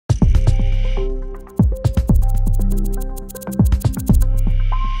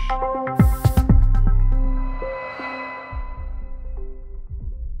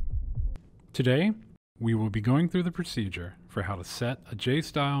Today, we will be going through the procedure for how to set a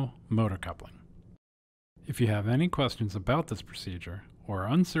J-style motor coupling. If you have any questions about this procedure or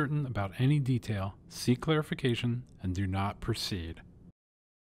are uncertain about any detail, seek clarification and do not proceed.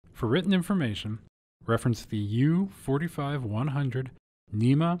 For written information, reference the U45100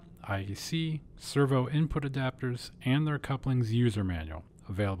 NEMA IEC servo input adapters and their couplings user manual,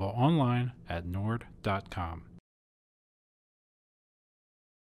 available online at NORD.com.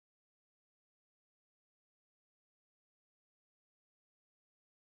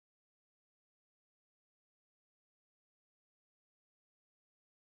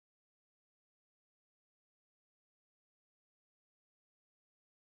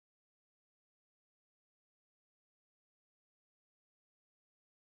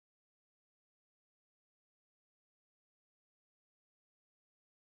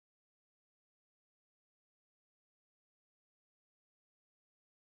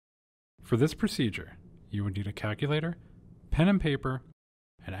 For this procedure, you would need a calculator, pen and paper,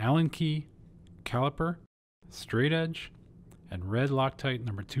 an Allen key, caliper, straight edge, and red Loctite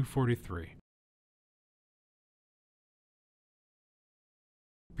number 243.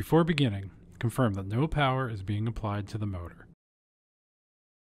 Before beginning, confirm that no power is being applied to the motor.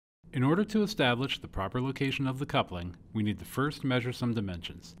 In order to establish the proper location of the coupling, we need to first measure some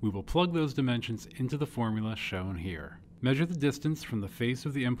dimensions. We will plug those dimensions into the formula shown here. Measure the distance from the face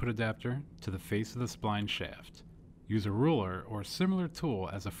of the input adapter to the face of the spline shaft. Use a ruler or similar tool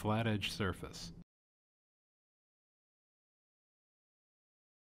as a flat edge surface.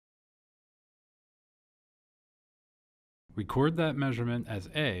 Record that measurement as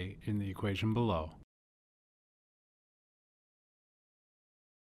A in the equation below.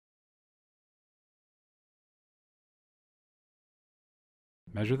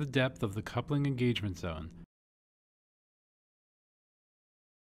 Measure the depth of the coupling engagement zone.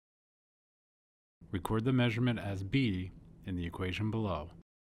 Record the measurement as B in the equation below.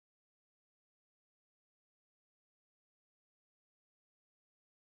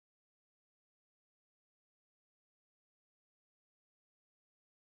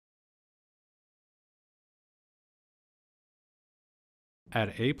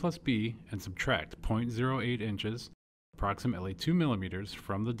 Add A plus B and subtract 0.08 inches, approximately 2 millimeters,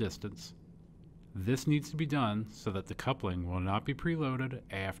 from the distance. This needs to be done so that the coupling will not be preloaded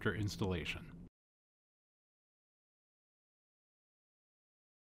after installation.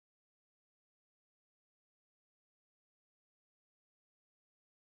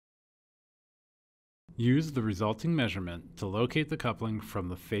 Use the resulting measurement to locate the coupling from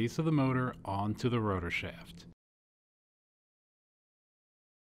the face of the motor onto the rotor shaft.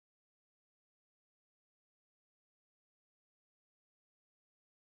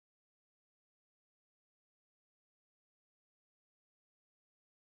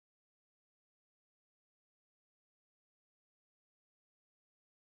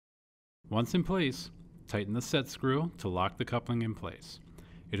 Once in place, tighten the set screw to lock the coupling in place.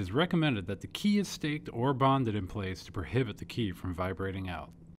 It is recommended that the key is staked or bonded in place to prohibit the key from vibrating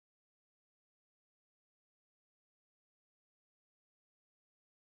out.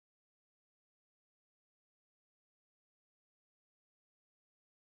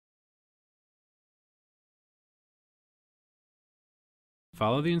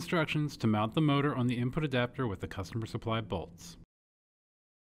 Follow the instructions to mount the motor on the input adapter with the customer supplied bolts.